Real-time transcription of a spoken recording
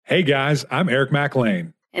Hey guys, I'm Eric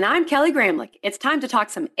McLean. And I'm Kelly Gramlich. It's time to talk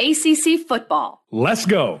some ACC football. Let's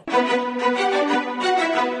go.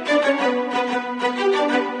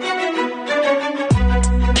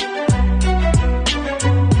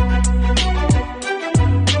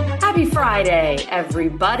 Happy Friday,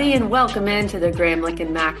 everybody, and welcome into the Gramlich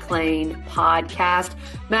and McLean podcast.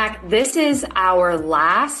 Mac, this is our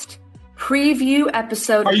last preview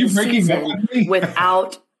episode of the season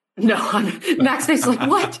without... No, Mac's face like,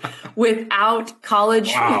 what? Without college.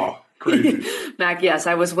 Wow, crazy. Mac, yes,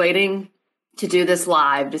 I was waiting to do this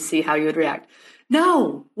live to see how you would react.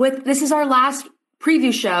 No, this is our last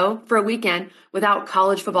preview show for a weekend without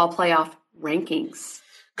college football playoff rankings.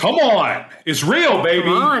 Come on. It's real, baby.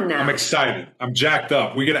 Come on now. I'm excited. I'm jacked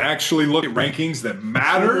up. We're going to actually look at rankings that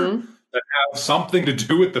matter, that have something to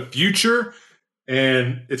do with the future,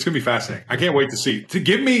 and it's going to be fascinating. I can't wait to see.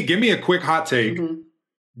 Give me a quick hot take.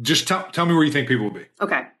 Just tell me where you think people will be.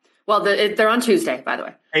 Okay. Well, they're on Tuesday, by the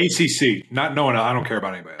way. ACC. Not knowing. I don't care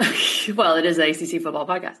about anybody else. Well, it is an ACC football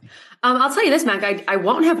podcast. I'll tell you this, Mac. I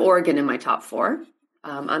won't have Oregon in my top four,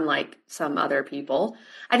 unlike some other people.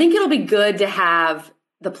 I think it'll be good to have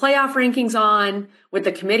the playoff rankings on with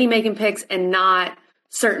the committee making picks and not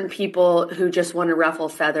certain people who just want to ruffle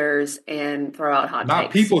feathers and throw out hot takes.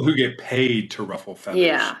 Not people who get paid to ruffle feathers.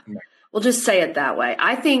 Yeah. We'll just say it that way.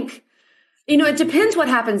 I think... it depends what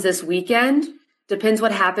happens this weekend. Depends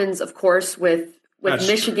what happens, of course, with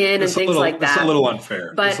Michigan and things like that. It's a little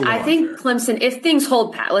unfair. But I think Clemson, if things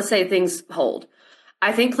hold, let's say things hold,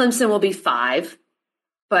 I think Clemson will be 5,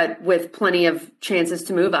 but with plenty of chances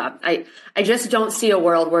to move up. I just don't see a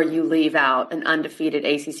world where you leave out an undefeated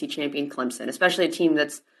ACC champion Clemson, especially a team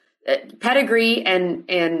that's pedigree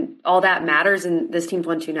and all that matters, and this team's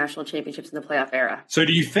won 2 national championships in the playoff era. So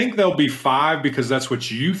do you think they'll be 5 because that's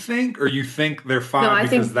what you think, or you think they're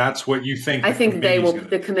 5 because that's what you think? I think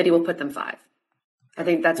the committee will put them 5. I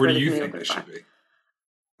think that's where the committee will put them 5. Should be?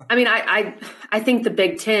 I mean, I think the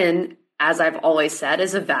Big Ten, as I've always said,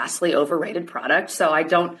 is a vastly overrated product. So I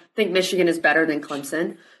don't think Michigan is better than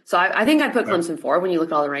Clemson. So I think I'd put Clemson 4 when you look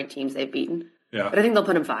at all the ranked teams they've beaten. Yeah. But I think they'll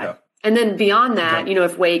put them 5. Yeah. And then beyond that,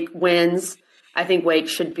 if Wake wins, I think Wake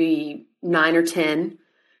should be 9 or 10.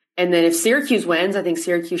 And then if Syracuse wins, I think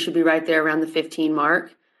Syracuse should be right there around the 15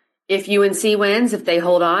 mark. If UNC wins, if they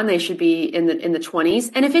hold on, they should be in the 20s.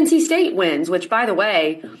 And if NC State wins, which, by the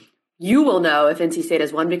way, you will know if NC State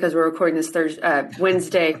has won because we're recording this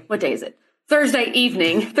Wednesday. What day is it? Thursday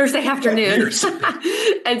evening, Thursday afternoon.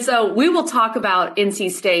 And so we will talk about NC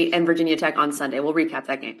State and Virginia Tech on Sunday. We'll recap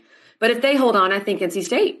that game. But if they hold on, I think NC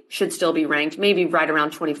State should still be ranked, maybe right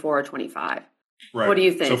around 24 or 25. Right. What do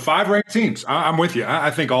you think? So 5 ranked teams. I'm with you. I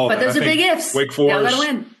think all of that. But those are big ifs. Wake Forest. Gotta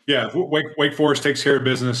win. Yeah, Wake Forest takes care of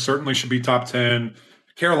business. Certainly should be top 10.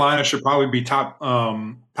 Carolina should probably be top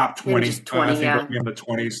 20. I think they'll be in the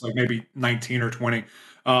 20s, like maybe 19 or 20.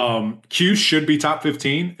 Q should be top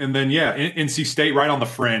 15, and then NC State right on the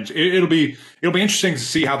fringe. It'll be interesting to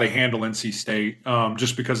see how they handle NC State,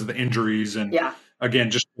 just because of the injuries and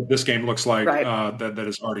again, just this game looks like that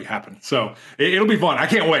has already happened. So it'll be fun. I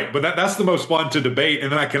can't wait. But that's the most fun to debate,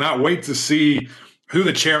 and then I cannot wait to see who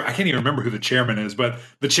the chair. I can't even remember who the chairman is, but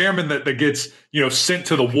the chairman that gets sent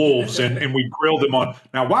to the wolves, and we grilled him on.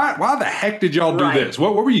 Now, why the heck did y'all do this?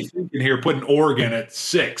 What were you thinking here, putting Oregon at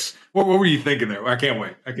 6? What were you thinking there? I can't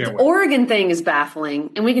wait. The Oregon thing is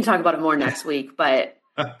baffling, and we can talk about it more next week. But,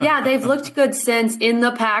 they've looked good since in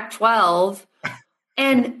the Pac-12.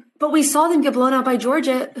 But we saw them get blown out by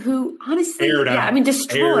Georgia, who honestly,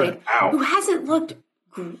 destroyed, who hasn't looked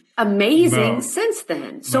amazing since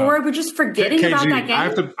then. So we're just forgetting about that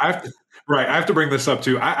game. I have to bring this up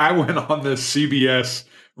too. I went on this CBS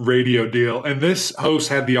radio deal, and this host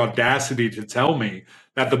had the audacity to tell me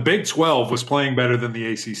that the Big 12 was playing better than the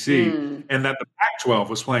ACC, and that the Pac-12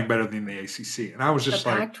 was playing better than the ACC. And I was just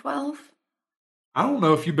Pac-12? I don't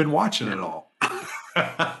know if you've been watching it all.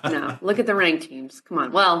 No, look at the ranked teams. Come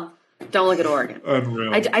on. Well, don't look at Oregon.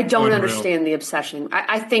 Unreal. I don't understand the obsession.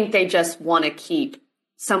 I think they just want to keep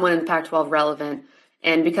someone in the Pac-12 relevant.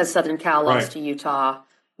 And because Southern Cal lost to Utah,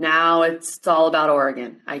 now it's all about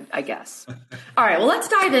Oregon, I guess. All right, well, let's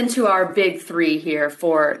dive into our big 3 here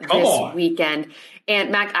for this weekend.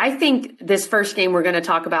 And, Mac, I think this first game we're going to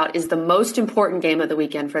talk about is the most important game of the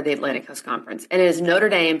weekend for the Atlantic Coast Conference. And it is Notre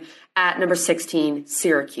Dame at number 16,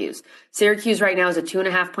 Syracuse. Syracuse right now is a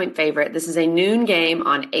 2.5-point favorite. This is a noon game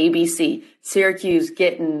on ABC. Syracuse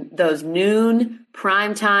getting those noon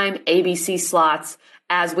primetime ABC slots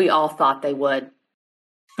as we all thought they would.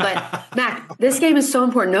 But, Mac, this game is so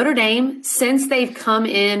important. Notre Dame, since they've come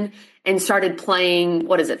in and started playing,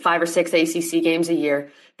 5 or 6 ACC games a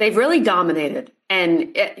year, they've really dominated.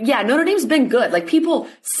 And Notre Dame's been good. Like, people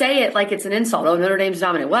say it like it's an insult. Oh, Notre Dame's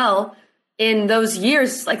dominant. Well, in those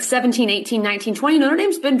years, like 17, 18, 19, 20, Notre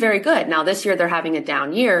Dame's been very good. Now, this year they're having a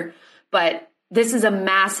down year, but this is a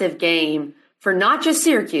massive game for not just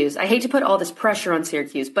Syracuse. I hate to put all this pressure on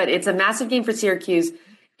Syracuse, but it's a massive game for Syracuse,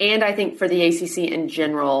 and I think for the ACC in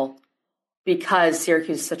general, because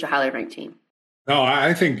Syracuse is such a highly ranked team. No,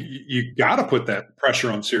 I think you got to put that pressure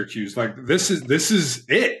on Syracuse. Like, this is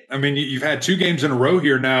it. I mean, you've had 2 games in a row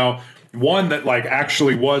here now. One that like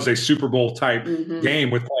actually was a Super Bowl type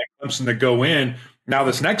game with playing Clemson to go in. Now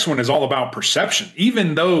this next one is all about perception.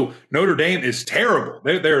 Even though Notre Dame is terrible,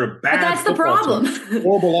 they're a bad. But that's the problem. Team,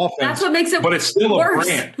 horrible offense. That's what makes it. But it's still worse.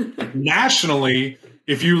 A brand. Nationally,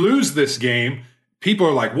 if you lose this game, people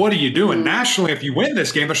are like, "What are you doing?" Nationally, if you win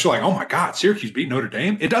this game, they're still like, "Oh my God, Syracuse beat Notre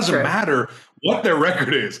Dame." It doesn't matter what their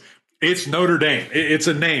record is. It's Notre Dame. It's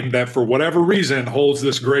a name that, for whatever reason, holds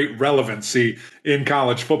this great relevancy in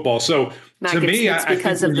college football. So, Mac, to me, it's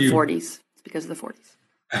because of the 40s. It's because of the 40s.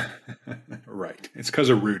 Right. It's because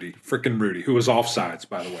of Rudy, freaking Rudy, who was offsides,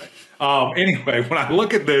 by the way. Anyway, when I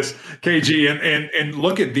look at this, KG, and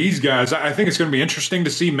look at these guys, I think it's going to be interesting to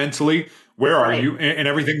see mentally, where are you? And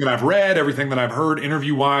everything that I've read, everything that I've heard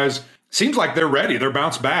interview-wise, seems like they're ready. They're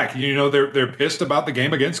bounced back. You know, they're pissed about the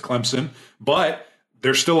game against Clemson, but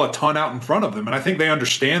there's still a ton out in front of them. And I think they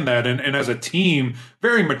understand that. And as a team,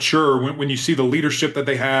 very mature when you see the leadership that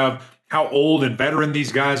they have, how old and veteran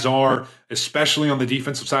these guys are, especially on the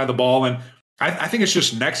defensive side of the ball. And I think it's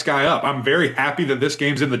just next guy up. I'm very happy that this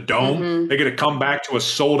game's in the Dome. They get to come back to a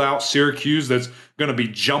sold-out Syracuse that's going to be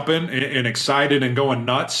jumping and excited and going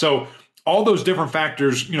nuts. So all those different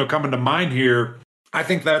factors, coming to mind here, I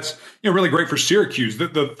think that's really great for Syracuse.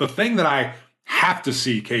 The thing that I have to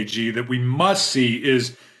see, KG, that we must see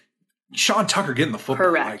is Sean Tucker getting the football.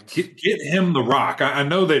 Correct. Like, get him the rock. I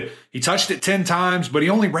know that he touched it 10 times, but he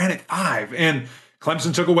only ran it 5. And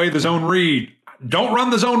Clemson took away the zone read. Don't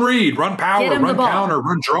run the zone read. Run power, run counter,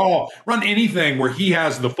 run draw, run anything where he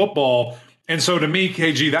has the football. And so to me,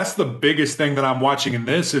 KG, that's the biggest thing that I'm watching in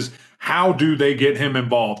this is how do they get him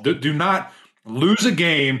involved? Do not lose a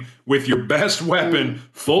game with your best weapon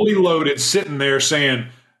fully loaded, sitting there saying,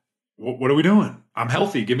 what are we doing? I'm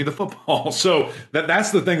healthy. Give me the football. So that's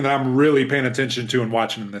the thing that I'm really paying attention to and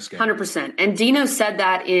watching in this game. 100%. And Dino said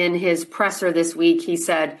that in his presser this week. He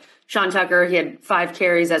said Sean Tucker, he had 5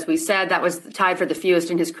 carries, as we said. That was tied for the fewest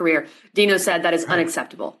in his career. Dino said that is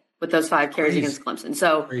unacceptable with those 5 carries against Clemson.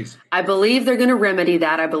 So I believe they're going to remedy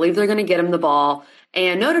that. I believe they're going to get him the ball.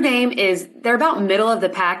 And Notre Dame they're about middle of the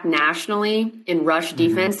pack nationally in rush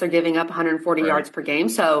defense. They're giving up 140 yards per game.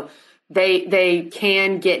 So they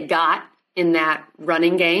can get got in that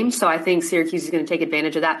running game. So I think Syracuse is going to take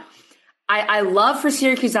advantage of that. I love for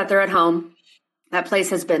Syracuse that they're at home. That place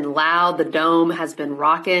has been loud. The Dome has been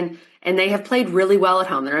rocking, and they have played really well at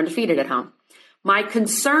home. They're undefeated at home. My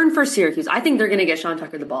concern for Syracuse, I think they're going to get Sean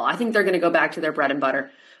Tucker the ball. I think they're going to go back to their bread and butter.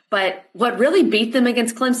 But what really beat them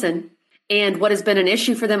against Clemson, and what has been an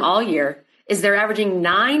issue for them all year, is they're averaging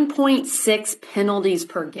 9.6 penalties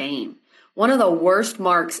per game. One of the worst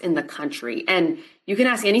marks in the country. And you can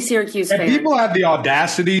ask any Syracuse fan. People have the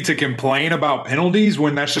audacity to complain about penalties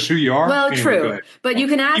when that's just who you are. Well, true. But you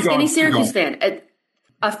can ask any Syracuse fan.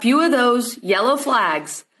 A few of those yellow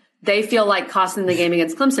flags, they feel like costing the game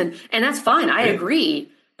against Clemson. And that's fine. I agree.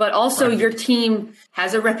 But also your team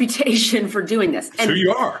has a reputation for doing this. And who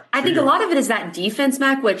you are. I think a lot of it is that defense,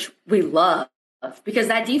 Mac, which we love. Because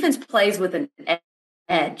that defense plays with an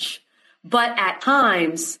edge. But at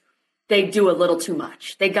times they do a little too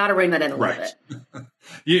much. They got to bring that in a little bit.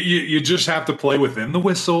 You just have to play within the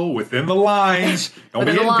whistle, within the lines. Don't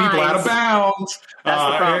be hitting people out of bounds,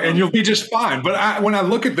 and you'll be just fine. But when I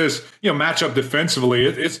look at this, matchup defensively,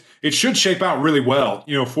 it should shape out really well,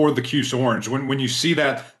 for the Cuse Orange. When you see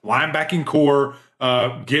that linebacking core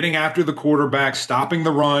getting after the quarterback, stopping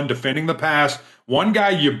the run, defending the pass. One guy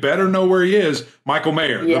you better know where he is, Michael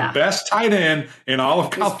Mayer, the best tight end in all of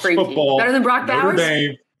college football. Better than Brock Bowers? Notre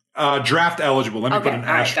Dame. Draft eligible. Let me put an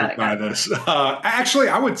asterisk by this. Actually,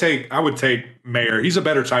 I would take Mayer. He's a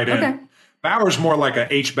better tight end. Okay. Bowers more like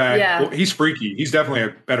a H-back. Yeah. Well, he's freaky. He's definitely a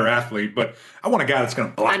better athlete, but I want a guy that's going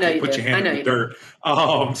to block you, put your hand in the dirt.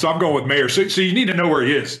 So I'm going with Mayer. So you need to know where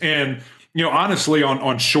he is. And, honestly,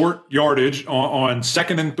 on short yardage, on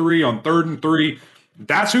 2nd and 3, on 3rd and 3,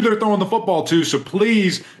 that's who they're throwing the football to. So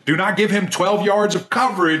please do not give him 12 yards of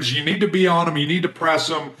coverage. You need to be on him. You need to press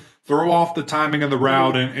him. Throw off the timing of the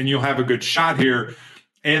route, and you'll have a good shot here.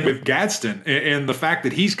 And with Gadsden and the fact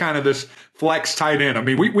that he's kind of this flex tight end, I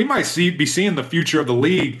mean, we might be seeing the future of the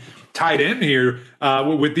league tight end here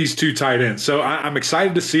with these two tight ends. So I'm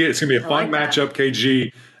excited to see it. It's going to be a fun matchup,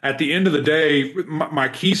 KG. At the end of the day, my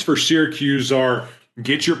keys for Syracuse are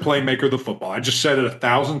get your playmaker the football. I just said it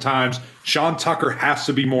 1,000 times. Sean Tucker has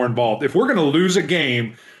to be more involved. If we're going to lose a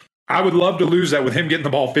game, I would love to lose that with him getting the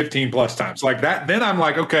ball 15 plus times like that. Then I'm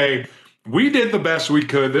like, okay, we did the best we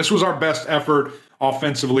could. This was our best effort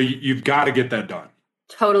offensively. You've got to get that done.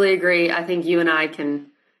 Totally agree. I think you and I can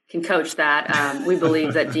coach that. We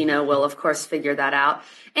believe that Dino will, of course, figure that out.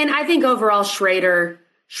 And I think overall, Schrader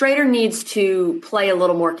needs to play a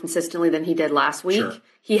little more consistently than he did last week. Sure.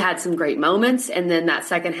 He had some great moments, and then that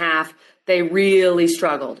second half, they really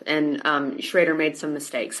struggled, and Schrader made some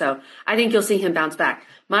mistakes. So I think you'll see him bounce back.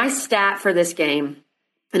 My stat for this game,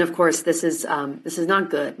 and of course this is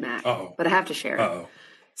not good, Mac, but I have to share it.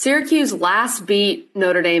 Syracuse last beat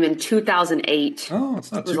Notre Dame in 2008. Oh,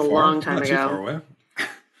 it's not too far. It was a long time ago. Too far away.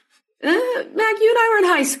 Mac, you and I were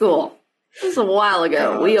in high school. This was a while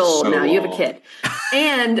ago. We old now. You have a kid.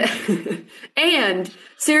 And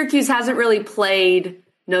Syracuse hasn't really played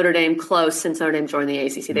Notre Dame close since Notre Dame joined the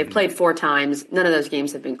ACC. They've played 4 times. None of those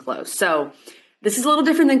games have been close. So this is a little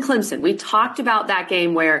different than Clemson. We talked about that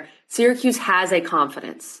game where Syracuse has a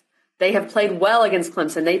confidence. They have played well against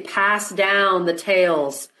Clemson. They passed down the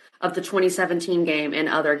tails of the 2017 game and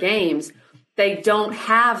other games. They don't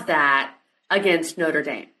have that against Notre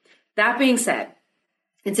Dame. That being said,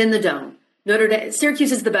 it's in the Dome.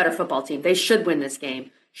 Syracuse is the better football team. They should win this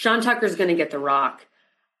game. Sean Tucker's going to get the rock.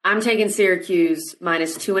 I'm taking Syracuse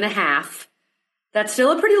minus 2.5. That's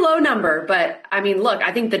still a pretty low number, but I mean, look,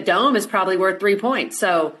 I think the Dome is probably worth 3 points.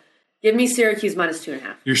 So give me Syracuse minus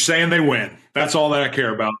 2.5. You're saying they win. That's all that I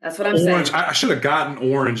care about. That's what I'm saying. I should have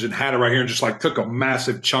gotten orange and had it right here and just like took a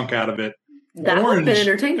massive chunk out of it. That would have been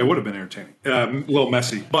entertaining. It would have been entertaining. A little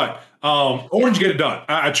messy, but orange get it done.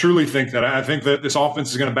 I truly think that. I think that this offense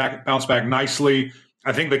is going to bounce back nicely.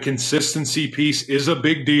 I think the consistency piece is a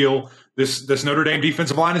big deal. This Notre Dame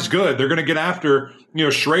defensive line is good. They're going to get after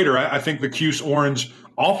Schrader. I think the Cuse Orange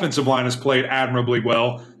offensive line has played admirably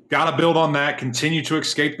well. Got to build on that. Continue to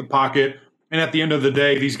escape the pocket. And at the end of the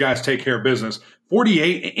day, these guys take care of business.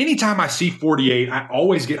 48. Anytime I see 48, I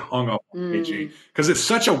always get hung up on KG because it's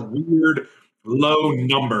such a weird low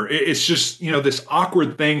number. It's just this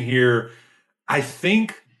awkward thing here. I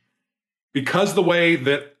think because the way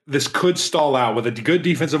that this could stall out with a good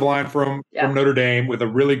defensive line from Notre Dame, with a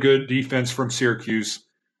really good defense from Syracuse,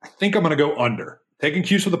 I think I'm going to go under. Taking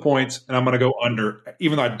Cuse for the points, and I'm going to go under,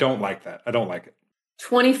 even though I don't like that. I don't like it.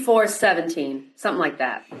 24-17, something like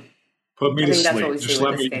that. Put me to sleep. Just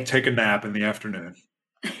let me take a nap in the afternoon.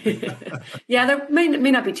 Yeah, there may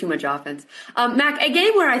not be too much offense. Mac, a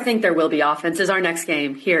game where I think there will be offense is our next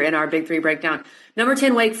game here in our Big Three breakdown. Number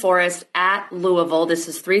 10, Wake Forest at Louisville. This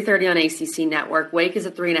is 3:30 on ACC Network. Wake is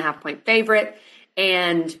a 3.5-point favorite.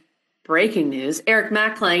 And breaking news, Eric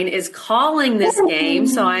McLean is calling this game,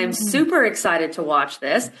 so I am super excited to watch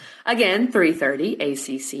this. Again, 3:30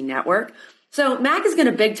 ACC Network. So Mac is going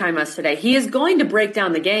to big time us today. He is going to break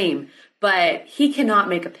down the game, but he cannot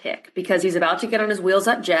make a pick because he's about to get on his wheels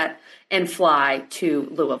up jet and fly to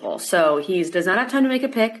Louisville. So he does not have time to make a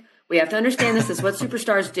pick. We have to understand this. This is what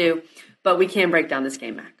superstars do, but we can break down this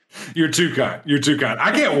game, Mac. You're too kind. You're too kind.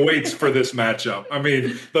 I can't wait for this matchup. I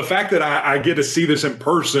mean, the fact that I get to see this in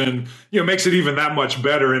person, makes it even that much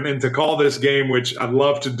better. And to call this game, which I'd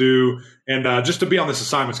love to do, and just to be on this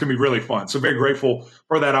assignment, it's going to be really fun. So very grateful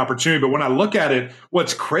for that opportunity. But when I look at it,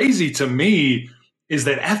 what's crazy to me is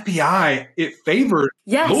that FPI, it favored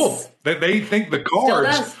Louisville. That they think the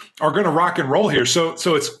Cards are going to rock and roll here. So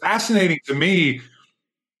it's fascinating to me,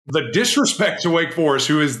 the disrespect to Wake Forest,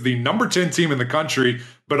 who is the number 10 team in the country,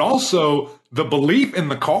 but also the belief in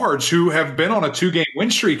the Cards, who have been on a 2-game win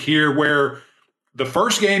streak here, where the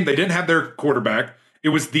first game they didn't have their quarterback. It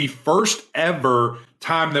was the first ever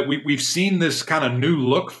time that we've seen this kind of new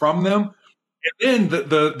look from them. And then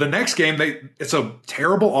the next game, it's a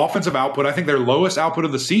terrible offensive output. I think their lowest output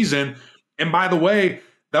of the season. And by the way,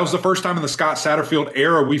 that was the first time in the Scott Satterfield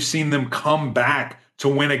era we've seen them come back to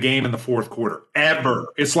win a game in the fourth quarter ever.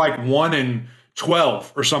 It's like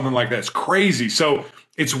 1-12 or something like that. It's crazy. So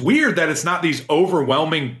it's weird that it's not these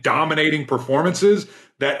overwhelming, dominating performances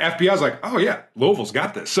that FBI is like, oh yeah, Louisville's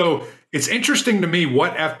got this. So it's interesting to me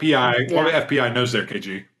what the FBI knows there,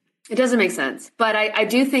 KG. It doesn't make sense. But I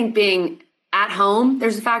do think being at home,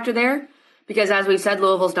 there's a factor there. Because as we've said,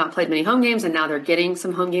 Louisville's not played many home games, and now they're getting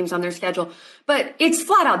some home games on their schedule. But it's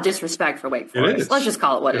flat out disrespect for Wake Forest. Let's just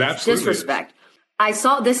call it what it is. Disrespect. I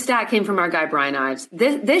saw this stat came from our guy, Brian Ives.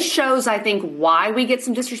 This shows, I think, why we get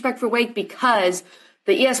some disrespect for Wake, because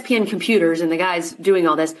the ESPN computers and the guys doing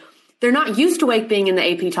all this, They're not used to Wake being in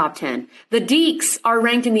the AP top 10. The Deacs are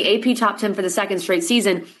ranked in the AP top 10 for the second straight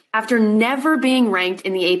season after never being ranked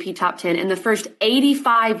in the AP top 10 in the first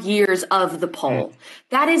 85 years of the poll.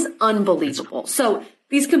 That is unbelievable. So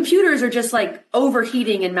these computers are just like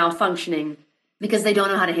overheating and malfunctioning because they don't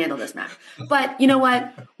know how to handle this, Matt. But you know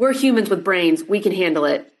what? We're humans with brains. We can handle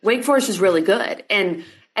it. Wake Forest is really good. And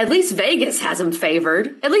at least Vegas has them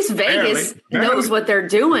favored. At least Vegas knows what they're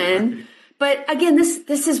doing. But again,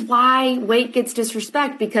 this is why Wake gets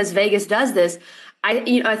disrespect, because Vegas does this.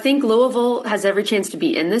 I think Louisville has every chance to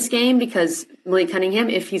be in this game because Malik Cunningham,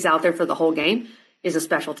 if he's out there for the whole game, is a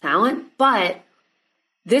special talent. But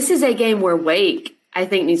this is a game where Wake, I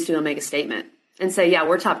think, needs to go make a statement and say, yeah,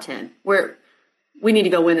 we're top 10. We need to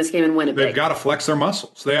go win this game and win it big. They've got to flex their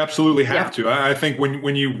muscles. They absolutely have to. I think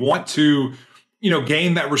when you want to,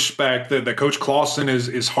 gain that respect that Coach Clawson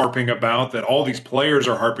is harping about, that all these players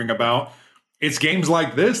are harping about, it's games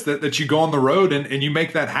like this that you go on the road and you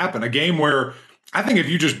make that happen. A game where I think if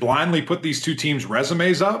you just blindly put these two teams'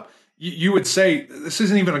 resumes up, you would say this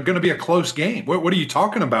isn't even going to be a close game. What are you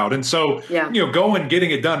talking about? And so, going,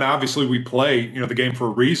 getting it done. Obviously, we play, the game for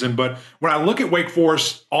a reason. But when I look at Wake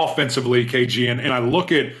Forest offensively, KG, and I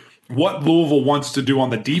look at what Louisville wants to do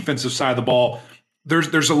on the defensive side of the ball,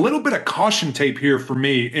 there's a little bit of caution tape here for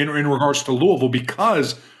me in regards to Louisville,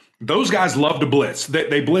 because those guys love to blitz.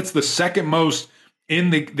 They blitz the second most in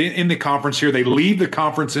the conference here. They lead the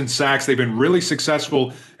conference in sacks. They've been really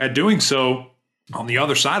successful at doing so. On the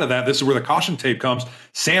other side of that, this is where the caution tape comes.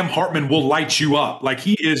 Sam Hartman will light you up. Like,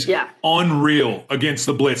 he is unreal against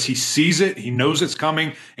the blitz. He sees it. He knows it's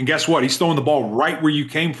coming. And guess what? He's throwing the ball right where you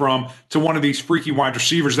came from to one of these freaky wide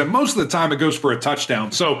receivers that most of the time it goes for a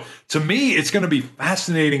touchdown. So to me, it's going to be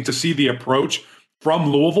fascinating to see the approach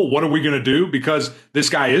from Louisville. What are we going to do? Because this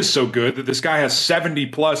guy is so good that this guy has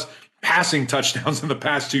 70-plus passing touchdowns in the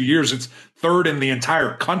past 2 years. It's third in the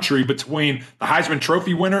entire country between the Heisman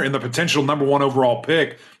Trophy winner and the potential number one overall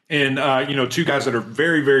pick. And, two guys that are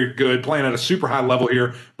very, very good, playing at a super high level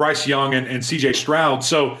here, Bryce Young and CJ Stroud.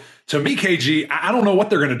 So to me, KG, I don't know what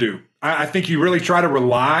they're going to do. I think you really try to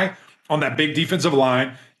rely on that big defensive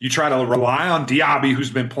line. You try to rely on Diaby, who's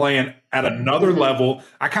been playing at another level.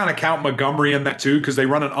 I kind of count Montgomery in that too, because they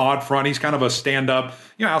run an odd front. He's kind of a stand-up,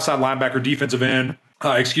 outside linebacker, defensive end.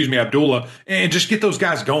 Abdullah, and just get those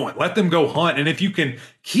guys going. Let them go hunt. And if you can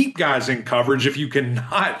keep guys in coverage, if you can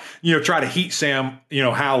not, try to heat Sam,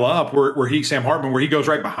 Howell up where Sam Hartman, where he goes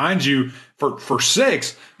right behind you for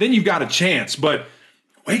 6, then you've got a chance. But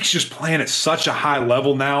Wake's just playing at such a high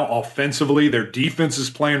level now offensively. Their defense is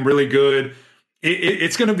playing really good.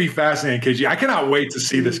 It's going to be fascinating, KG. I cannot wait to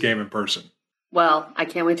see this game in person. Well, I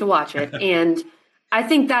can't wait to watch it. And I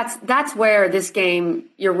think that's where this game,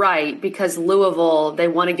 you're right, because Louisville, they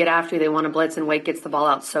want to get after you, they want to blitz, and Wake gets the ball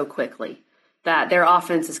out so quickly that their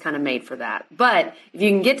offense is kind of made for that. But if you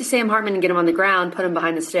can get to Sam Hartman and get him on the ground, put him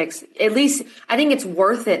behind the sticks, at least I think it's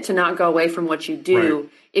worth it to not go away from what you do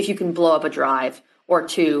if you can blow up a drive or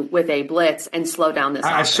two with a blitz and slow down this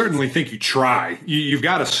offense. I certainly think you try. You've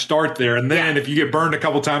got to start there. And then if you get burned a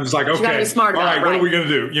couple times, it's like, okay, you gotta be smart about all right, what are we going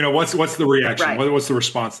to do? What's the reaction? Right. What's the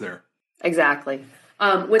response there? Exactly.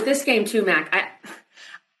 With this game too, Mac,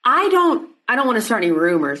 I don't want to start any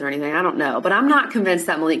rumors or anything. I don't know, but I'm not convinced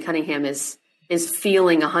that Malik Cunningham is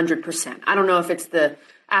feeling 100%. I don't know if it's the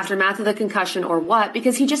aftermath of the concussion or what,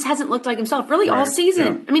 because he just hasn't looked like himself really all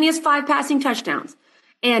season. Yeah. I mean, he has 5 passing touchdowns,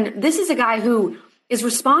 and this is a guy who is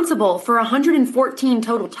responsible for 114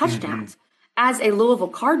 total touchdowns as a Louisville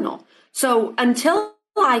Cardinal. So until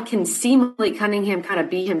I can see Malik Cunningham kind of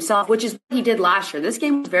be himself, which is what he did last year. This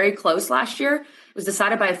game was very close last year. It was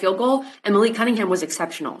decided by a field goal, and Malik Cunningham was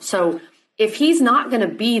exceptional. So if he's not going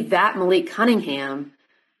to be that Malik Cunningham,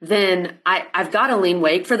 then I've got to lean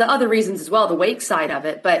Wake for the other reasons as well, the Wake side of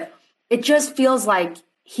it. But it just feels like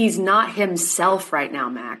he's not himself right now,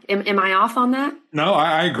 Mac. Am I off on that? No,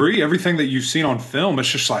 I agree. Everything that you've seen on film, it's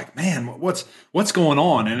just like, man, what's going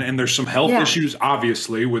on? And there's some health issues,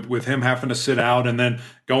 obviously, with him having to sit out and then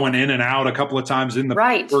going in and out a couple of times in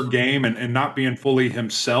the third game and not being fully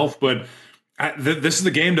himself. But this is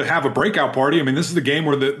the game to have a breakout party. I mean, this is the game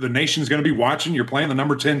where the nation's going to be watching. You're playing the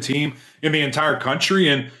number 10 team in the entire country.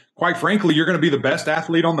 And quite frankly, you're going to be the best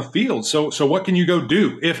athlete on the field. So what can you go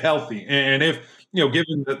do if healthy and if,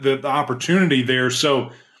 given the opportunity there?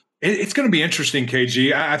 So it's going to be interesting,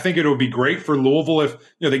 KG. I think it would be great for Louisville if,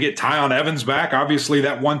 they get Tyon Evans back. Obviously,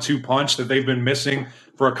 that 1-2 punch that they've been missing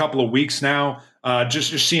for a couple of weeks now.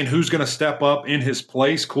 Just seeing who's going to step up in his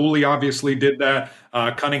place. Cooley obviously did that.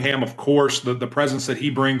 Cunningham, of course, the presence that he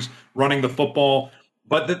brings running the football.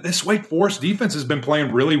 But this Wake Forest defense has been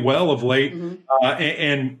playing really well of late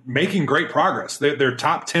and making great progress. They're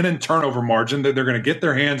top 10 in turnover margin. They're going to get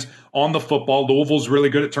their hands on the football. Louisville's really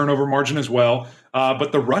good at turnover margin as well.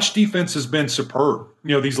 But the rush defense has been superb,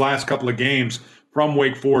 these last couple of games from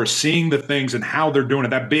Wake Forest, seeing the things and how they're doing it.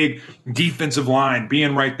 That big defensive line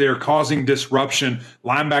being right there, causing disruption,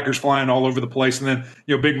 linebackers flying all over the place. And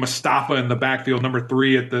then, big Mustafa in the backfield, number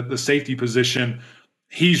 3 at the safety position.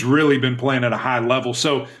 He's really been playing at a high level.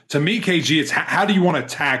 So to me, KG, it's how do you want to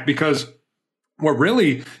attack? Because what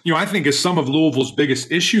really, I think is some of Louisville's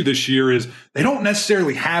biggest issue this year is they don't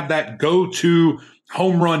necessarily have that go-to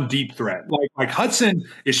home run deep threat. Like Hudson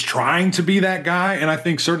is trying to be that guy, and I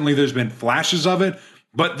think certainly there's been flashes of it,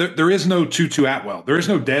 but there is no Tutu Atwell. There is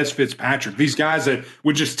no Dez Fitzpatrick. These guys that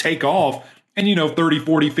would just take off and, 30,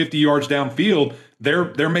 40, 50 yards downfield,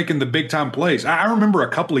 they're making the big-time plays. I remember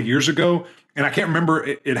a couple of years ago, and I can't remember,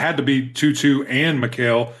 it had to be Tutu and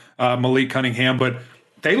Malik Cunningham, but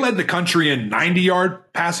they led the country in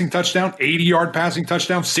 90-yard passing touchdown, 80-yard passing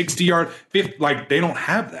touchdown, 60-yard, 50. Like, they don't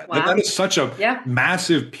have that. Wow. That is such a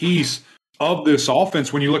massive piece of this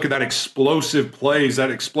offense when you look at that explosive plays,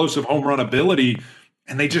 that explosive home run ability,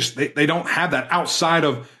 and they don't have that outside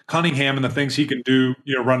of Cunningham and the things he can do,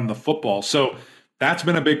 running the football. So that's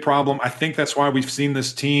been a big problem. I think that's why we've seen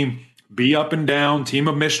this team be up and down, team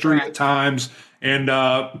of mystery at times, and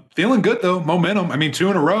feeling good, though, momentum. I mean,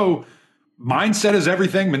 2 in a row. Mindset is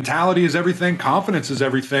everything. Mentality is everything. Confidence is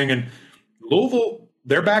everything. And Louisville,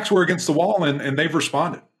 their backs were against the wall, and they've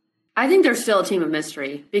responded. I think they're still a team of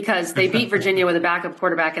mystery because they beat Virginia with a backup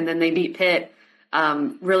quarterback, and then they beat Pitt,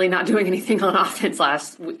 really not doing anything on offense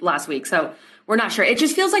last week. So we're not sure. It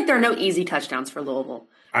just feels like there are no easy touchdowns for Louisville.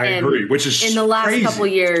 I agree, which is in the last crazy. Couple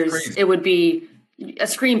of years, it would be a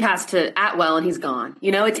screen pass to Atwell, and he's gone.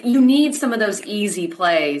 You need some of those easy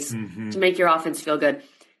plays to make your offense feel good.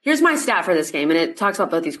 Here's my stat for this game, and it talks about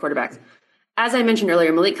both these quarterbacks. As I mentioned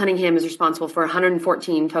earlier, Malik Cunningham is responsible for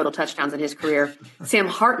 114 total touchdowns in his career. Sam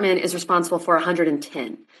Hartman is responsible for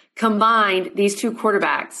 110. Combined, these two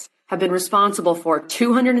quarterbacks have been responsible for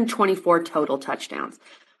 224 total touchdowns.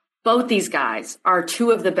 Both these guys are 2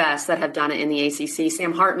 of the best that have done it in the ACC.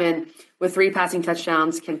 Sam Hartman, with 3 passing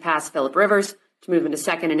touchdowns, can pass Phillip Rivers to move into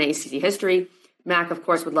second in ACC history. Mac, of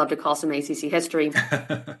course, would love to call some ACC history.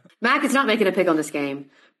 Mac is not making a pick on this game.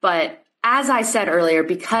 But as I said earlier,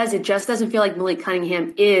 because it just doesn't feel like Malik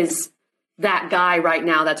Cunningham is that guy right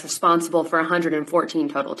now that's responsible for 114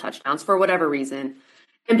 total touchdowns for whatever reason,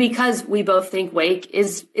 and because we both think Wake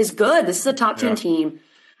is good, this is a top 10 team,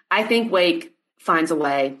 I think Wake finds a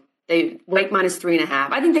way. Wake minus 3.5.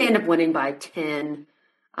 I think they end up winning by 10.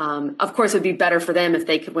 Of course, it would be better for them if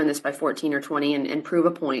they could win this by 14 or 20 and prove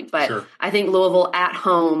a point. But sure. I think Louisville at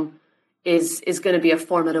home is going to be a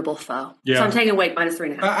formidable foe. Yeah. So I'm taking Wake minus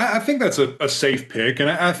 3.5. I think that's a safe pick. And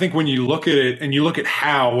I think when you look at it and you look at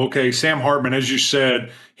how, Sam Hartman, as you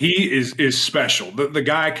said, he is special. The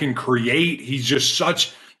guy can create. He's just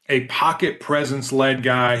such a pocket presence-led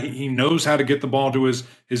guy. He knows how to get the ball to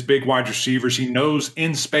his big wide receivers. He knows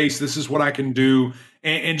in space, this is what I can do.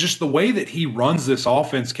 And just the way that he runs this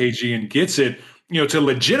offense, KG, and gets it, to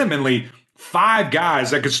legitimately 5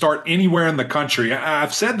 guys that could start anywhere in the country.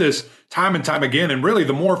 I've said this time and time again, and really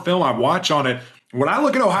the more film I watch on it, when I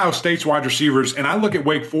look at Ohio State's wide receivers and I look at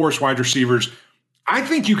Wake Forest wide receivers, I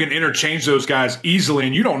think you can interchange those guys easily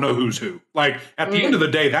and you don't know who's who. Like at the end of the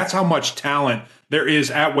day, that's how much talent there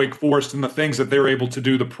is at Wake Forest and the things that they're able to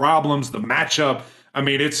do, the problems, the matchup. I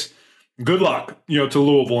mean, it's good luck, to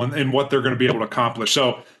Louisville and what they're going to be able to accomplish.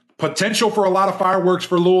 So potential for a lot of fireworks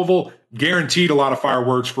for Louisville, guaranteed a lot of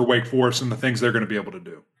fireworks for Wake Forest and the things they're going to be able to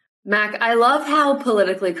do. Mac, I love how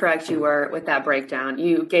politically correct you were with that breakdown.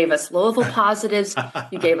 You gave us Louisville positives.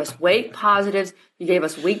 You gave us Wake positives. You gave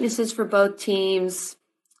us weaknesses for both teams.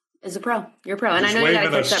 As a pro, you're a pro. And I know you got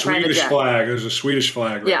to catch that private jet. Flag. There's a Swedish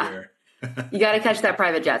flag right here. You got to catch that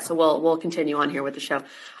private jet. So we'll continue on here with the show.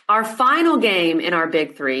 Our final game in our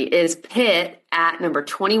Big Three is Pitt at number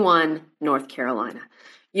 21, North Carolina.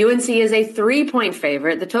 UNC is a 3-point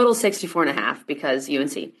favorite. The total is 64.5 because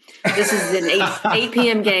UNC. This is an 8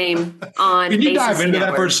 p.m. game on Can you ACC dive into Network.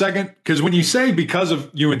 that for a second? Because when you say because of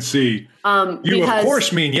UNC, you of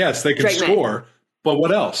course mean, yes, they can Drake score. May. But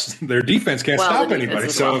what else? Their defense can't stop anybody.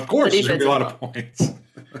 So, of course, there's going to be a lot of points.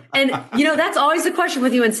 And, that's always the question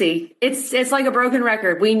with UNC. It's like a broken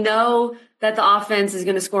record. We know that the offense is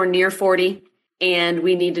going to score near 40, and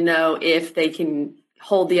we need to know if they can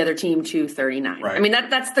hold the other team to 39. Right. I mean,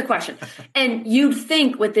 that's the question. And you'd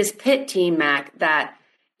think with this Pitt team, Mac, that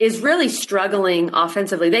is really struggling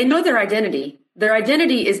offensively. They know their identity. Their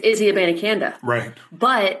identity is Izzy Abanikanda. Right.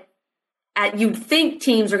 But you'd think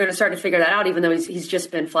teams are going to start to figure that out, even though he's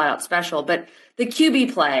just been flat out special. But the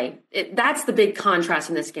QB play, that's the big contrast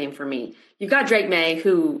in this game for me. You've got Drake May,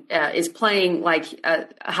 who is playing like a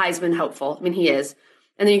Heisman hopeful. I mean, he is.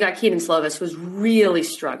 And then you got Keaton Slovis, who's really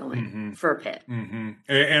struggling for Pitt.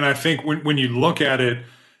 And I think when you look at it,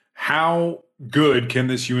 how good can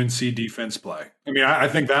this UNC defense play? I mean, I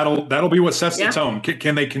think that'll be what sets the tone.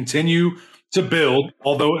 Can they continue to build,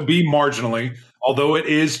 although it be marginally, although it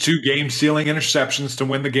is 2 game-sealing interceptions to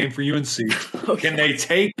win the game for UNC? Can they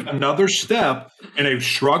take another step in a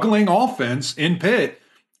struggling offense in Pitt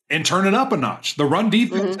and turn it up a notch? The run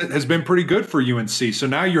defense has been pretty good for UNC. So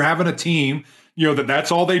now you're having a team,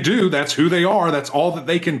 that's all they do. That's who they are. That's all that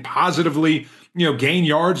they can positively, gain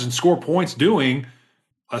yards and score points doing.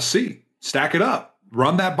 Let's see. Stack it up.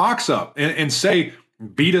 Run that box up and say,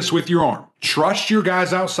 beat us with your arm. Trust your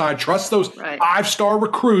guys outside. Trust those 5-star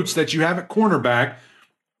recruits that you have at cornerback.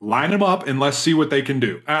 Line them up and let's see what they can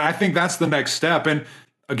do. I think that's the next step. And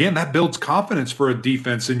again, that builds confidence for a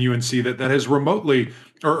defense in UNC that has remotely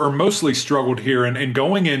or mostly struggled here and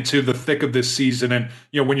going into the thick of this season. And,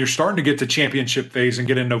 when you're starting to get to championship phase and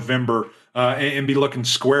get in November and be looking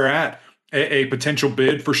square at a potential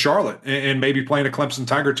bid for Charlotte and maybe playing a Clemson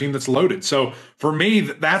Tiger team that's loaded. So for me,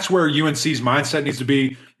 that's where UNC's mindset needs to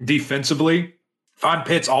be defensively. On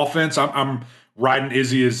Pitt's offense, I'm riding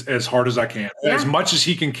Izzy as hard as I can. Yeah. As much as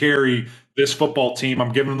he can carry this football team,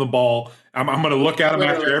 I'm giving him the ball. I'm going to look at him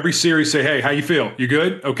after every series, say, hey, how you feel? You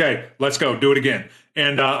good? Okay, let's go. Do it again.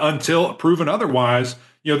 And until proven otherwise,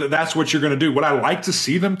 that's what you're going to do. Would I like to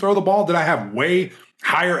see them throw the ball? Did I have way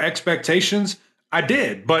higher expectations? I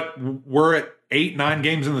did, but we're at 8-9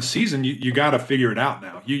 games in the season. You got to figure it out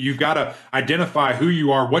now. You've got to identify who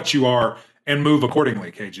you are, what you are, and move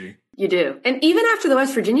accordingly, KG. You do. And even after the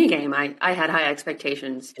West Virginia game, I had high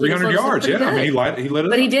expectations. 300 yards, yeah. I mean, he lit it up.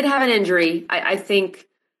 But he did have an injury. I think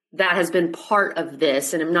that has been part of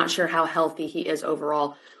this, and I'm not sure how healthy he is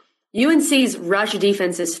overall. UNC's rush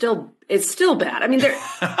defense is still bad. I mean,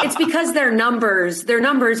 it's because their numbers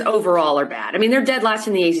overall are bad. I mean, they're dead last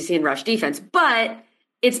in the ACC in rush defense, but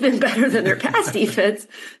it's been better than their pass defense.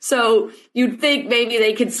 So you'd think maybe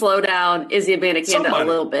they could slow down Izzy Abanikanda a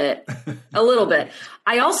little bit. A little bit.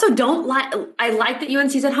 I also I like that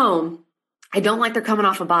UNC's at home. I don't like they're coming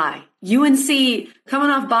off a bye. UNC coming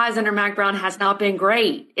off buys under Mack Brown has not been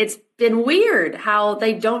great. It's been weird how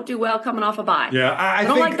they don't do well coming off a bye. Yeah, I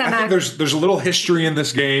don't like that. I think there's a little history in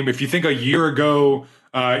this game. If you think a year ago,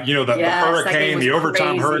 the hurricane, the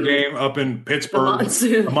overtime hurricane up in Pittsburgh,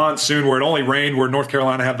 the monsoon where it only rained, where North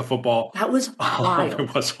Carolina had the football. That was wild.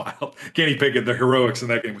 It was wild. Kenny Pickett, the heroics in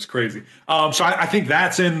that game was crazy. So I think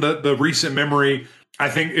that's in the recent memory. I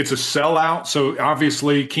think it's a sellout. So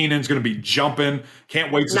obviously Keenan's going to be jumping.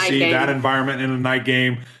 Can't wait to see that environment in a night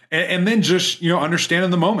game. And then just, understanding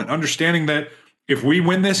the moment, understanding that if we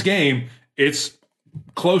win this game, it's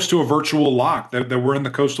close to a virtual lock that we're in the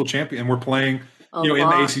Coastal Champion and we're playing, in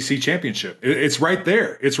the ACC championship. It's right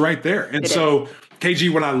there. It's right there. And so,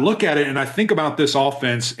 KG, when I look at it and I think about this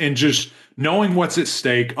offense and just knowing what's at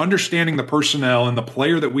stake, understanding the personnel and the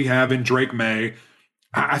player that we have in Drake May,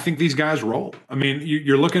 I think these guys roll. I mean,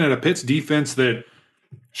 you're looking at a Pitt's defense that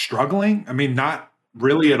struggling. I mean, not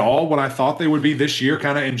really at all what I thought they would be this year,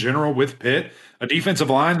 kind of in general with Pitt. A defensive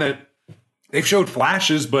line that they've showed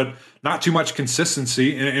flashes, but not too much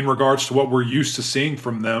consistency in regards to what we're used to seeing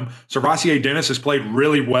from them. Servassier Dennis has played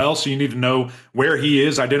really well, so you need to know where he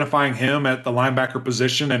is, identifying him at the linebacker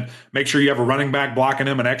position, and make sure you have a running back blocking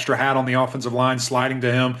him, an extra hat on the offensive line sliding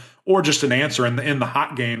to him, or just an answer in the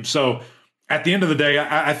hot game. So at the end of the day,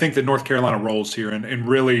 I think that North Carolina rolls here and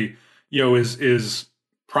really, is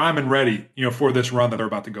prime and ready, for this run that they're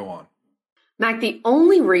about to go on. Mac, the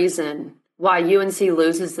only reason why UNC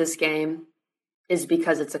loses this game is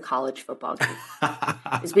because it's a college football game.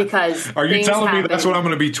 It's because are you telling me that's what I'm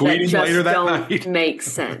going to be tweeting later that night? Don't make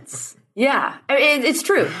sense. Yeah, it's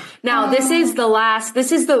true. Now this is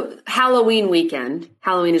the Halloween weekend.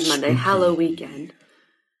 Halloween is Monday. Halloween weekend.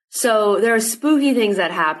 So there are spooky things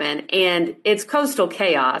that happen, and it's Coastal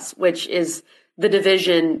Chaos, which is the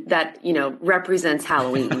division that, represents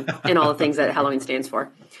Halloween and all the things that Halloween stands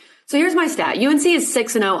for. So here's my stat. UNC is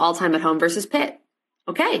 6-0 all-time at home versus Pitt.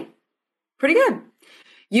 Okay, pretty good.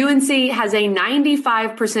 UNC has a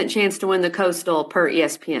 95% chance to win the Coastal per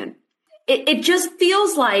ESPN. It just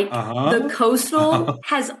feels like the Coastal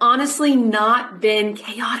has honestly not been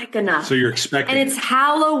chaotic enough. So you're expecting. And it's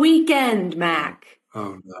Halloween weekend, Mac.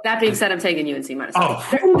 Oh, no. That being said, I'm taking UNC minus.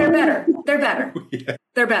 They're better. They're better. Yeah.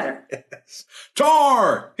 They're better. Yes.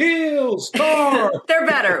 Tar Heels. Tar. They're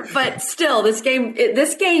better, but still, this game.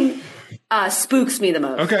 spooks me the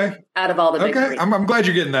most. Okay. Out of all the big three. I'm glad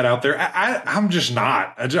you're getting that out there. I'm just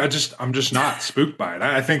not. I'm just not spooked by it.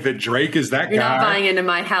 I think that Drake is that guy. You're not buying into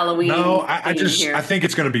my Halloween. No, I think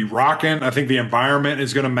it's going to be rocking. I think the environment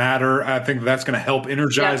is going to matter. I think that's going to help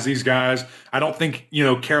energize these guys. I don't think,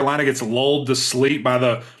 Carolina gets lulled to sleep by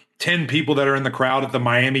the 10 people that are in the crowd at the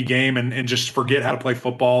Miami game and just forget how to play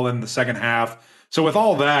football in the second half. So with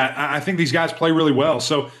all that, I think these guys play really well.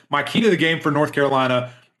 So my key to the game for North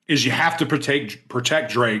Carolina is you have to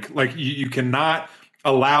protect Drake. Like you cannot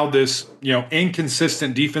allow this,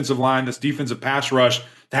 inconsistent defensive line, this defensive pass rush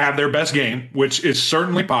to have their best game, which is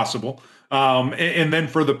certainly possible. And then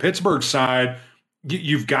for the Pittsburgh side,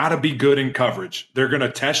 you've got to be good in coverage. They're going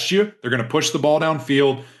to test you. They're going to push the ball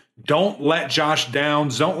downfield. Don't let Josh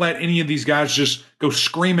Downs, don't let any of these guys just go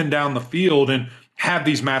screaming down the field and have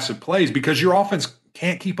these massive plays because your offense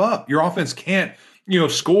can't keep up. Your offense can't,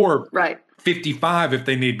 score 55 if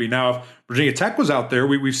they need be. Now, if Virginia Tech was out there,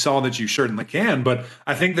 we saw that you certainly can. But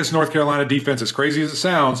I think this North Carolina defense, as crazy as it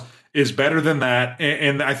sounds, is better than that.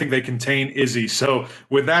 And I think they contain Izzy. So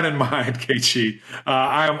with that in mind, KG,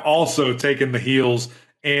 I am also taking the heels.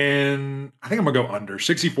 And I think I'm going to go under.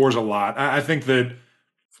 64 is a lot. I think that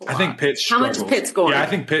Pitt struggles. How much is Pitt scoring? Yeah, I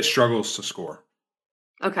think Pitt struggles to score.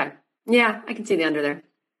 Okay. Yeah, I can see the under there.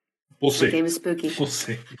 We'll see. The game is spooky. We'll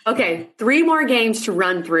see. Okay, 3 more games to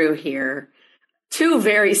run through here. 2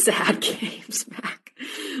 very sad games, Mac.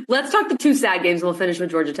 Let's talk the 2 sad games and we'll finish with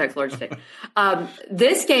Georgia Tech, Florida State.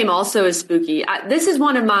 This game also is spooky. This is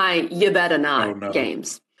one of my you better not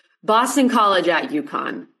games. Boston College at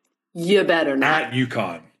UConn. You better not. At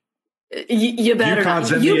UConn. You better UConn's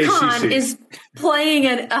not. In the UConn ACC. is playing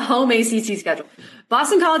a home ACC schedule.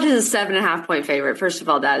 Boston College is a 7.5-point favorite. First of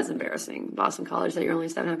all, that is embarrassing. Boston College, that you're only a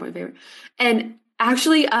 7.5-point favorite. And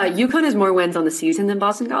actually, UConn has more wins on the season than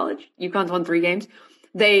Boston College. UConn's won 3 games.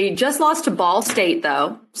 They just lost to Ball State,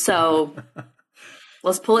 though. So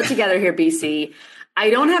let's pull it together here, BC. I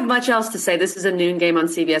don't have much else to say. This is a noon game on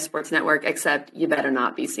CBS Sports Network, except you better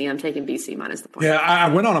not, BC. I'm taking BC minus the point. Yeah, I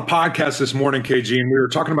went on a podcast this morning, KG, and we were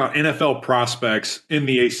talking about NFL prospects in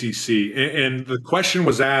the ACC. And the question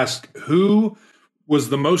was asked, who was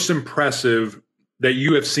the most impressive that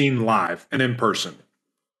you have seen live and in person?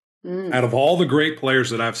 Out of all the great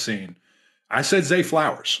players that I've seen, I said Zay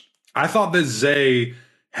Flowers. I thought that Zay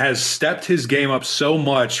has stepped his game up so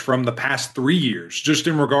much from the past 3 years, just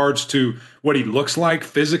in regards to what he looks like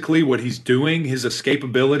physically, what he's doing, his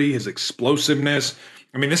escapability, his explosiveness.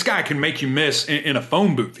 I mean, this guy can make you miss in a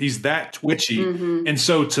phone booth. He's that twitchy. And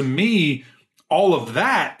so to me, all of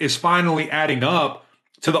that is finally adding up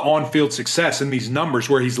to the on-field success in these numbers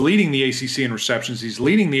where he's leading the ACC in receptions. He's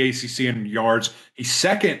leading the ACC in yards. He's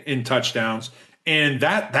second in touchdowns. And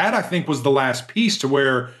that I think was the last piece to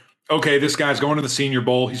where, okay, this guy's going to the Senior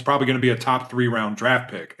Bowl. He's probably going to be a top 3-round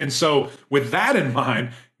draft pick. And so with that in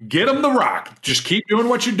mind, get him the rock. Just keep doing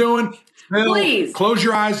what you're doing. Please. Close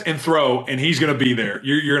your eyes and throw, and he's going to be there.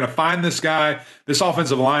 You're going to find this guy. This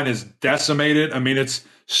offensive line is decimated. I mean, it's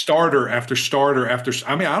starter after starter after.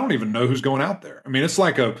 I mean, I don't even know who's going out there. I mean, it's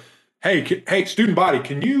like hey, student body,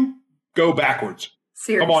 can you go backwards?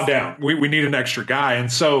 Seriously. Come on down. We need an extra guy. And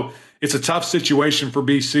so it's a tough situation for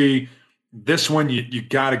BC. This one, you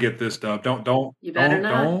got to get this dub. Don't do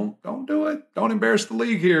it. Don't embarrass the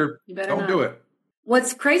league here. Don't do it.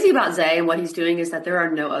 What's crazy about Zay and what he's doing is that there are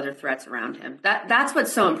no other threats around him. That's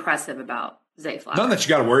what's so impressive about Zay Flowers. None that you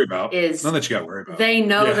got to worry about. They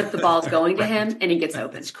know that the ball's going to him and he gets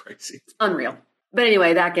open. It's crazy. It's unreal. But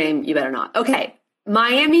anyway, that game, you better not. Okay,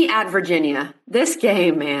 Miami at Virginia. This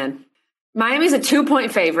game, man. Miami's a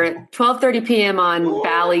 2-point favorite. 12:30 p.m. on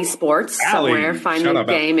Bally Sports somewhere. Find the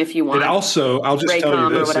game if you want. And also, I'll just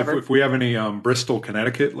tell you this: if we have any Bristol,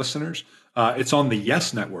 Connecticut listeners, it's on the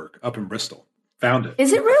Yes Network up in Bristol. Found it.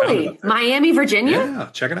 Is it really? Miami, Virginia? Yeah,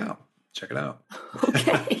 check it out.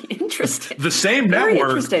 Okay, interesting. The same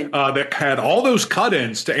network that had all those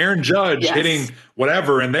cut-ins to Aaron Judge hitting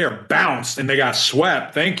whatever, and they are bounced and they got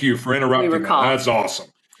swept. Thank you for interrupting. That's awesome.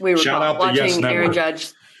 Shout out watching the Yes Network. Aaron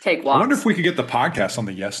Judge take walks. I wonder if we could get the podcast on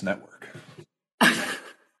the Yes Network. The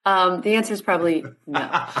answer is probably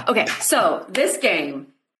no. Okay, so this game,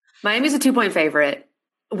 Miami's a 2-point favorite.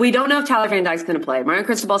 We don't know if Tyler Van Dyke's going to play. Mario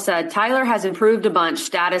Cristobal said Tyler has improved a bunch.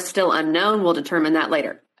 Status still unknown. We'll determine that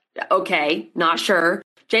later. Okay, not sure.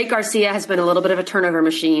 Jake Garcia has been a little bit of a turnover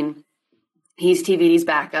machine. He's TVD's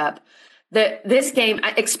backup. This game,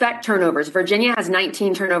 I expect turnovers. Virginia has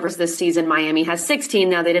 19 turnovers this season. Miami has 16.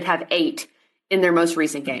 Now they did have 8 in their most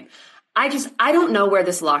recent game. I don't know where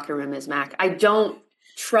this locker room is, Mac. I don't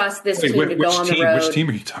trust this team to go on the road. Which team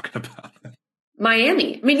are you talking about?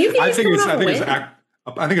 Miami. I mean, you can. I think it's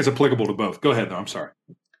I think it's applicable to both. Go ahead, though. I'm sorry.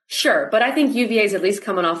 Sure, but I think UVA is at least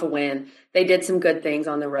coming off a win. They did some good things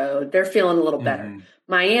on the road. They're feeling a little better.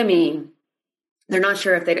 Miami, they're not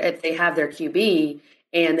sure if they have their QB,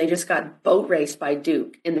 and they just got boat raced by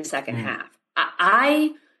Duke in the second half.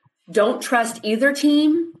 I don't trust either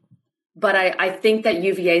team, but I think that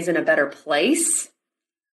UVA is in a better place.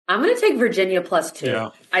 I'm going to take Virginia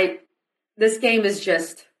 +2. Yeah. This game is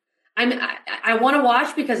just I want to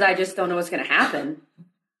watch because I just don't know what's going to happen.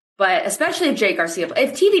 But especially if Jake Garcia,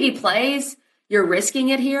 if TVD plays, you're risking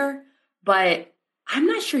it here. But I'm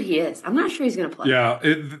not sure he is. I'm not sure he's going to play. Yeah,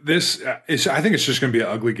 I think it's just going to be an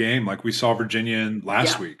ugly game, like we saw Virginia in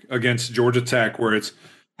last week against Georgia Tech, where it's,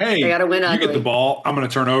 hey, they gotta win you ugly. get the ball, I'm going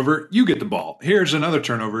to turn over, you get the ball. Here's another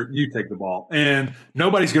turnover, you take the ball, and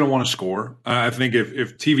nobody's going to want to score. I think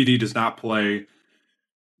if TVD does not play,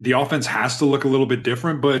 the offense has to look a little bit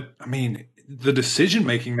different. But I mean, the decision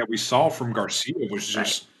making that we saw from Garcia was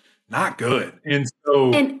just not good, and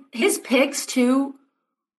his picks too.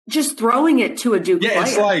 Just throwing it to a Duke player.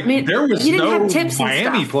 It's like there was no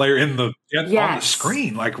Miami player on the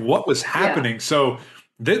screen. Like, what was happening? So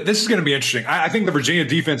this is going to be interesting. I think the Virginia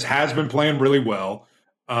defense has been playing really well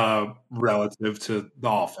relative to the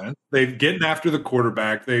offense. They're getting after the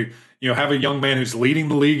quarterback. They have a young man who's leading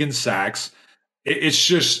the league in sacks.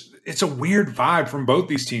 It's a weird vibe from both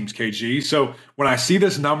these teams, KG. So when I see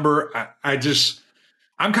this number,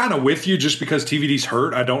 I'm kind of with you just because TVD's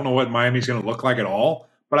hurt. I don't know what Miami's going to look like at all.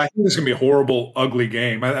 But I think this is going to be a horrible, ugly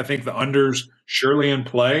game. I think the under's surely in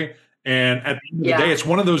play. And at the end of the day, it's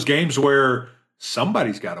one of those games where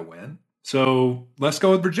somebody's got to win. So let's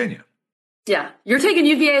go with Virginia. Yeah. You're taking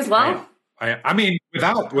UVA as well? I mean,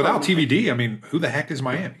 without TVD, I mean, who the heck is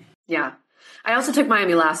Miami? Yeah. I also took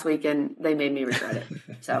Miami last week, and they made me regret it.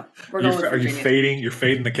 So we're going with Virginia. You're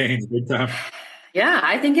fading the Canes big time? Yeah,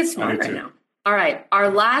 I think it's smart right now. All right,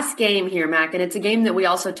 our last game here, Mac, and it's a game that we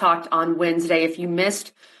also talked on Wednesday. If you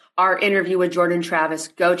missed our interview with Jordan Travis,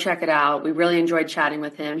 go check it out. We really enjoyed chatting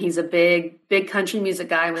with him. He's a big country music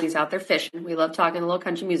guy when he's out there fishing. We love talking a little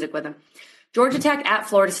country music with him. Georgia Tech at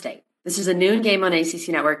Florida State. This is a noon game on ACC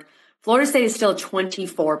Network. Florida State is still a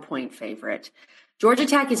 24-point favorite. Georgia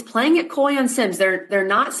Tech is playing at Coy on Sims. They're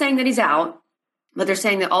not saying that he's out, but they're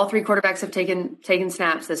saying that all three quarterbacks have taken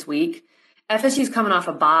snaps this week. FSU's coming off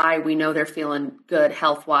a bye. We know they're feeling good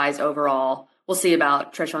health-wise overall. We'll see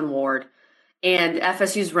about Treshaun Ward. And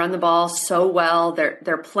FSU's run the ball so well.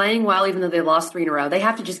 They're playing well, even though they lost 3 in a row. They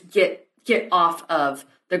have to just get off of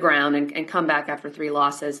the ground and come back after 3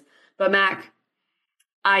 losses. But, Mac,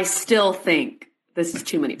 I still think this is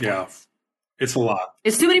too many points. Yeah, it's a lot.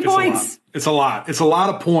 It's too many points. It's a lot. It's a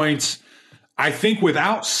lot of points. I think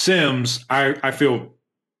without Sims, I feel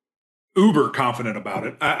uber confident about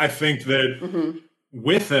it. I think that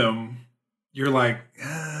with him, you're like,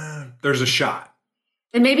 there's a shot.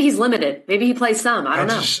 And maybe he's limited. Maybe he plays some. I don't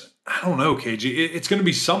know. I don't know, KG. It's going to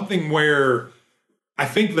be something where I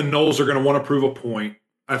think the Noles are going to want to prove a point.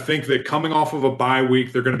 I think that coming off of a bye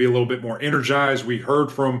week, they're going to be a little bit more energized. We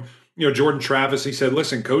heard from Jordan Travis. He said,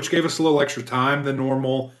 listen, coach gave us a little extra time than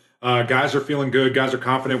normal. Guys are feeling good. Guys are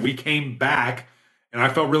confident. We came back, and I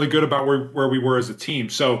felt really good about where we were as a team.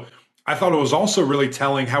 So I thought it was also really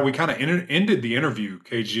telling how we kind of ended the interview,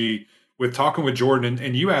 KG, with talking with Jordan.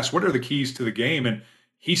 And you asked, what are the keys to the game? And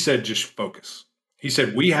he said, just focus. He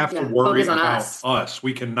said, we have to worry about us.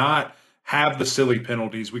 We cannot have the silly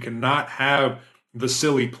penalties. We cannot have the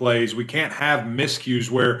silly plays. We can't have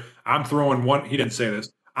miscues where I'm throwing one. He didn't say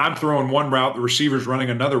this. I'm throwing one route. The receiver's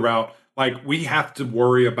running another route. Like, we have to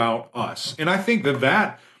worry about us. And I think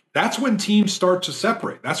that's when teams start to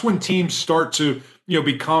separate. That's when teams start to,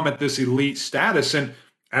 become at this elite status. And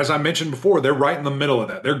as I mentioned before, they're right in the middle of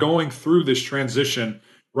that. They're going through this transition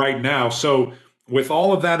right now. So with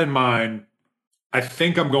all of that in mind, I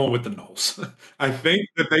think I'm going with the Noles. I think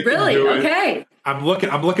that they can do it. Okay. I'm looking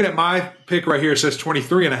at my pick right here. It says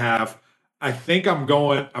 23.5. I think I'm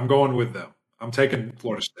going with them. I'm taking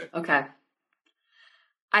Florida State. Okay.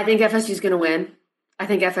 I think FSU's going to win. I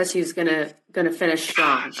think FSU is going to finish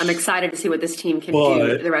strong. I'm excited to see what this team can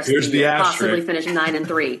do the rest of the year. Possibly finish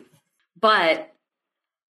 9-3. But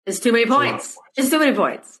it's too many points. It's too many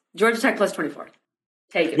points. Georgia Tech plus 24.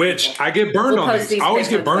 Take it. Which people. I get burned on these. I always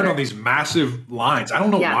get burned on these massive lines. I don't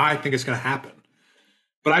know why I think it's going to happen,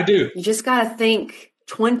 but I do. You just got to think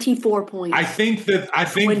 24 points. I think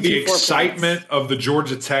the excitement of the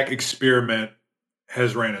Georgia Tech experiment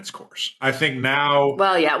has ran its course. I think now.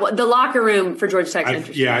 Well, yeah. Well, the locker room for Georgia Tech is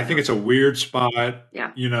interesting. Yeah, I think it's a weird spot.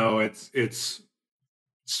 Yeah. It's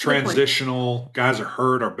transitional. Guys are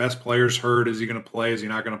hurt. Our best player's hurt. Is he going to play? Is he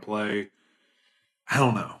not going to play? I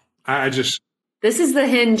don't know. I just This is the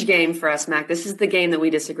hinge game for us, Mac. This is the game that we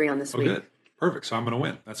disagree on this week. Good. Perfect. So I'm going to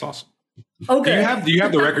win. That's awesome. Okay. Do you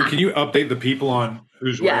have the record? Can you update the people on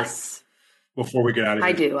who's yes. where before we get out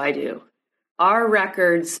of here? I do. Our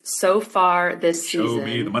records so far this season. Show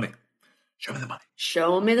me the money.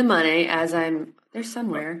 Show me the money as I'm there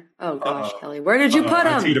somewhere. Oh gosh, Kelly, where did you put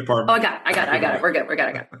them? Department. Oh, I got it. We're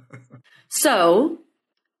good. So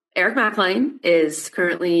Eric McLean is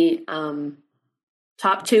currently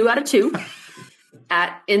top 2 out of 2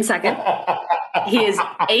 in second. He is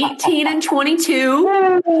 18 and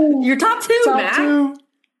 22. You're top 2, Mac. You're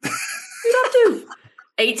top 2.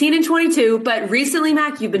 18 and 22. But recently,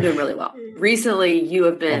 Mac, you've been doing really well. Recently, you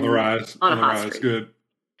have been on the rise. On a hot streak. Good.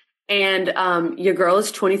 And your girl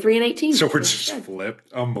is 23 and 18. So we're just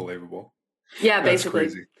flipped. Unbelievable. Yeah, basically.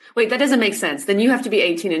 That's crazy. Wait, that doesn't make sense. Then you have to be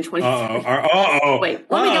 18 and 23. Uh-oh. Wait,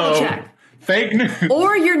 let me double check. Fake news.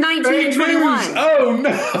 Or you're 19 Fake and 21. News. Oh,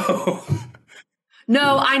 no.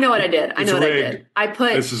 No, I know what I did. I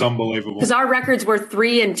put. This is unbelievable. Because our records were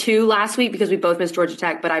 3 and 2 last week because we both missed Georgia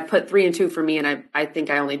Tech, but I put 3 and 2 for me, and I think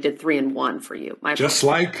I only did 3 and 1 for you. Just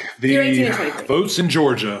like the votes in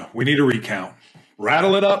Georgia, we need a recount.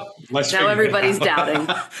 Rattle it up. Now everybody's doubting.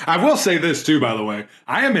 I will say this too, by the way.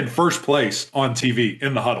 I am in first place on TV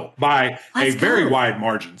in the huddle by a very wide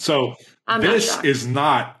margin. So this is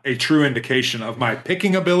not a true indication of my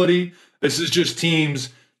picking ability. This is just teams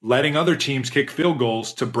letting other teams kick field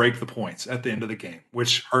goals to break the points at the end of the game,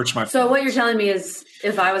 which hurts my feelings. So what you're telling me is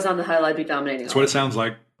if I was on the huddle, I'd be dominating. That's what it sounds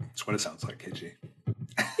like. That's what it sounds like, KG.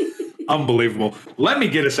 Unbelievable. Let me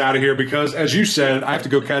get us out of here because, as you said, I have to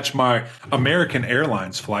go catch my American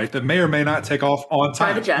Airlines flight that may or may not take off on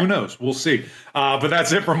time. Private jet. Who knows? We'll see. But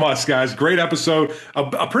that's it from us, guys. Great episode.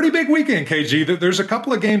 A pretty big weekend, KG. There's a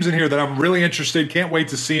couple of games in here that I'm really interested. Can't wait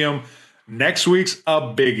to see them. Next week's a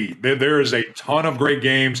biggie. There is a ton of great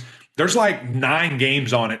games. There's like 9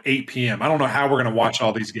 games on at 8 p.m. I don't know how we're going to watch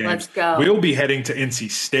all these games. Let's go. We'll be heading to NC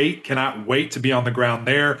State. Cannot wait to be on the ground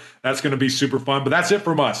there. That's going to be super fun. But that's it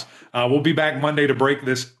from us. We'll be back Monday to break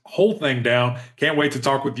this whole thing down. Can't wait to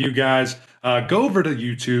talk with you guys. Go over to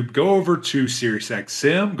YouTube. Go over to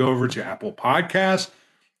SiriusXM. Go over to Apple Podcasts.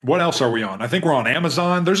 What else are we on? I think we're on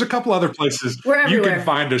Amazon. There's a couple other places you can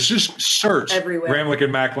find us. Just search Gramlich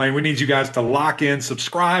and McLean. We need you guys to lock in,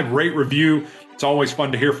 subscribe, rate, review. It's always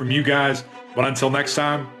fun to hear from you guys. But until next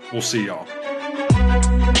time, we'll see y'all.